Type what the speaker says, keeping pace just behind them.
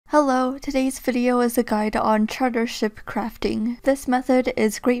Hello, today's video is a guide on charter ship crafting. This method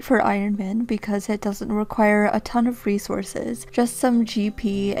is great for ironmen because it doesn't require a ton of resources, just some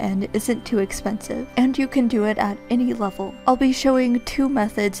GP and isn't too expensive, and you can do it at any level. I'll be showing two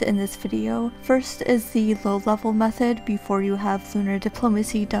methods in this video. First is the low level method before you have lunar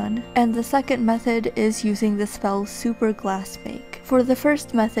diplomacy done, and the second method is using the spell superglass make. For the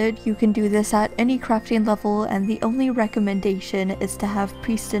first method, you can do this at any crafting level, and the only recommendation is to have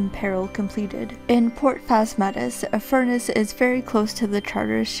Priest in Peril completed. In Port Phasmatis, a furnace is very close to the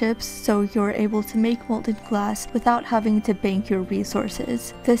charter ships, so you're able to make molten glass without having to bank your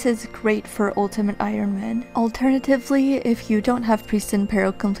resources. This is great for Ultimate Ironman. Alternatively, if you don't have Priest in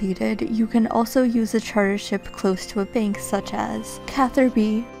Peril completed, you can also use a charter ship close to a bank such as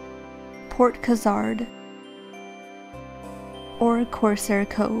Catherby, Port Khazard, or Corsair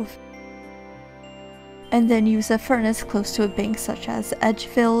Cove, and then use a furnace close to a bank such as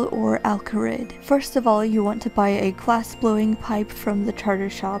Edgeville or Alcarid. First of all, you want to buy a glass blowing pipe from the charter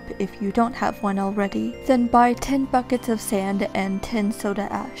shop if you don't have one already. Then buy 10 buckets of sand and 10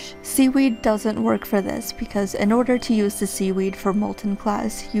 soda ash. Seaweed doesn't work for this because in order to use the seaweed for molten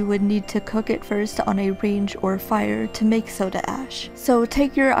glass, you would need to cook it first on a range or fire to make soda ash. So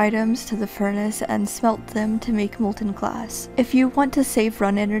take your items to the furnace and smelt them to make molten glass. If you want to save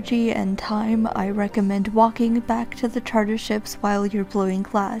run energy and time, I recommend walking back to the charter ships while you're blowing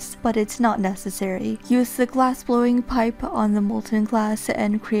glass, but it's not necessary. Use the glass blowing pipe on the molten glass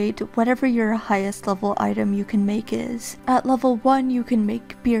and create whatever your highest level item you can make is. At level 1 you can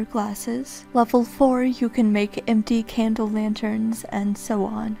make beer glasses, level 4 you can make empty candle lanterns, and so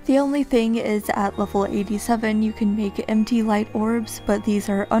on. The only thing is at level 87 you can make empty light orbs, but these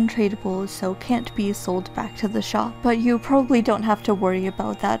are untradeable so can't be sold back to the shop. But you probably don't have to worry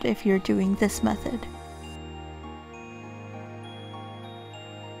about that if you're doing this method.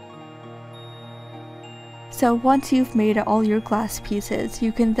 So once you've made all your glass pieces,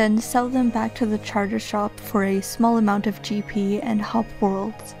 you can then sell them back to the charter shop for a small amount of GP and hop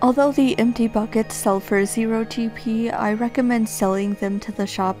worlds. Although the empty buckets sell for 0 GP, I recommend selling them to the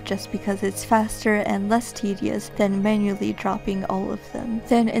shop just because it's faster and less tedious than manually dropping all of them.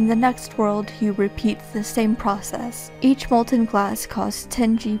 Then in the next world, you repeat the same process. Each molten glass costs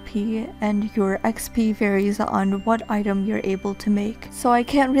 10 GP and your XP varies on what item you're able to make. So I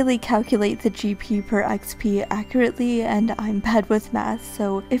can't really calculate the GP per XP accurately, and I'm bad with math,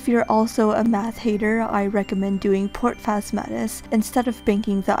 so if you're also a math hater, I recommend doing Port Phasmatis instead of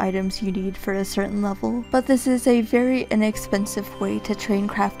banking the items you need for a certain level. But this is a very inexpensive way to train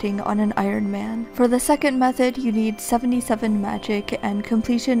crafting on an Ironman. For the second method, you need 77 magic and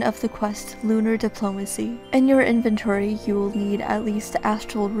completion of the quest Lunar Diplomacy. In your inventory, you will need at least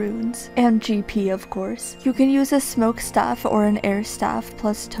astral runes, and GP of course. You can use a smoke staff or an air staff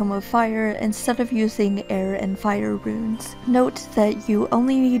plus Tome of Fire instead of using air and fire runes. Note that you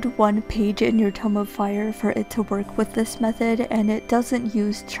only need one page in your Tome of Fire for it to work with this method, and it doesn't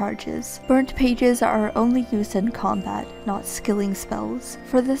use charges. Burnt pages are only used in combat, not skilling spells.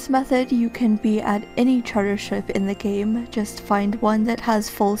 For this method, you can be at any charter ship in the game, just find one that has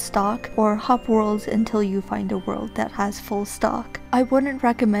full stock, or hop worlds until you find a world that has full stock. I wouldn't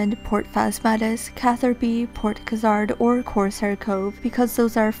recommend Port Phasmatis, Catherby, Port Khazard, or Corsair Cove because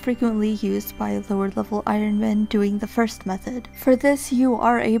those are frequently used by lower level Ironmen doing the first method. For this, you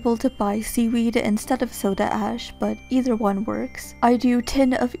are able to buy seaweed instead of soda ash, but either one works. I do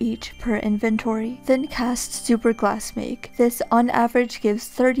 10 of each per inventory. Then cast Superglass Make. This on average gives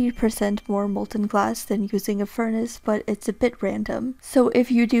 30% more molten glass than using a furnace, but it's a bit random. So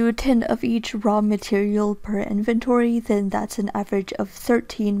if you do 10 of each raw material per inventory, then that's an average of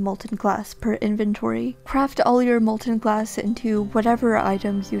 13 molten glass per inventory. Craft all your molten glass into whatever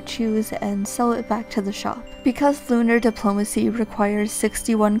item you choose and sell it back to the shop. Because Lunar Diplomacy requires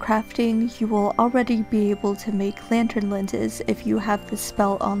 61 crafting, you will already be able to make lantern lenses if you have the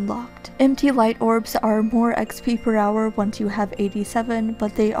spell unlocked. Empty light orbs are more XP per hour once you have 87,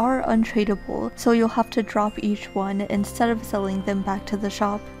 but they are untradeable, so you'll have to drop each one instead of selling them back to the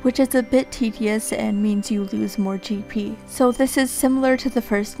shop, which is a bit tedious and means you lose more GP. So this is similar to the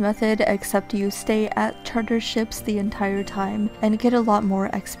first method, except you stay at charter ships the entire time and get a lot more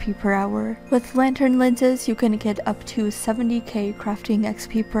XP per hour. With lantern lenses, you can get up to 70k crafting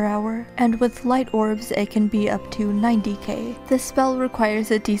XP per hour, and with light orbs it can be up to 90k. This spell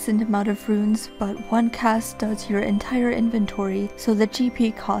requires a decent amount of runes, but one cast does your entire inventory, so the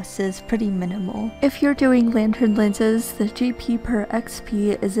GP cost is pretty minimal. If you're doing lantern lenses, the GP per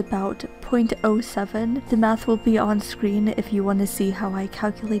XP is about 0.07. The math will be on screen if you want to see how I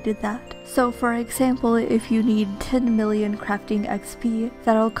calculated that. So for example, if you need 10 million crafting XP,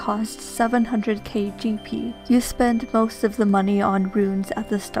 that'll cost 700k GP. You spend most of the money on runes at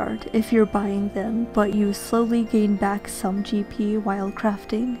the start if you're buying them, but you slowly gain back some GP while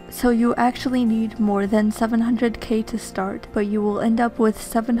crafting. So you actually need more than 700k to start, but you will end up with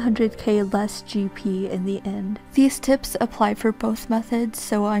 700k less GP in the end. These tips apply for both methods,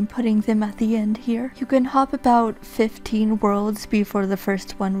 so I'm putting them at the end here. You can hop about 15 worlds before the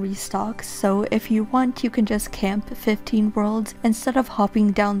first one restocks, so if you want, you can just camp 15 worlds instead of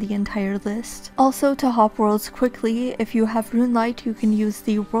hopping down the entire list. Also, to hop worlds quickly, if you have Runelight, you can use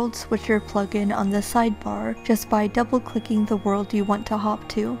the World Switcher plugin on the sidebar just by double-clicking the world you want to hop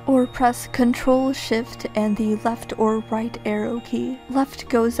to, or press Ctrl Shift and the left or right arrow key. Left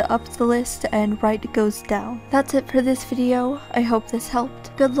goes up the list and right goes down. That's it for this video. I hope this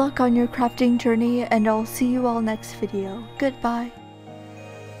helped. Good luck on your crafting journey, and I'll see you all next video. Goodbye.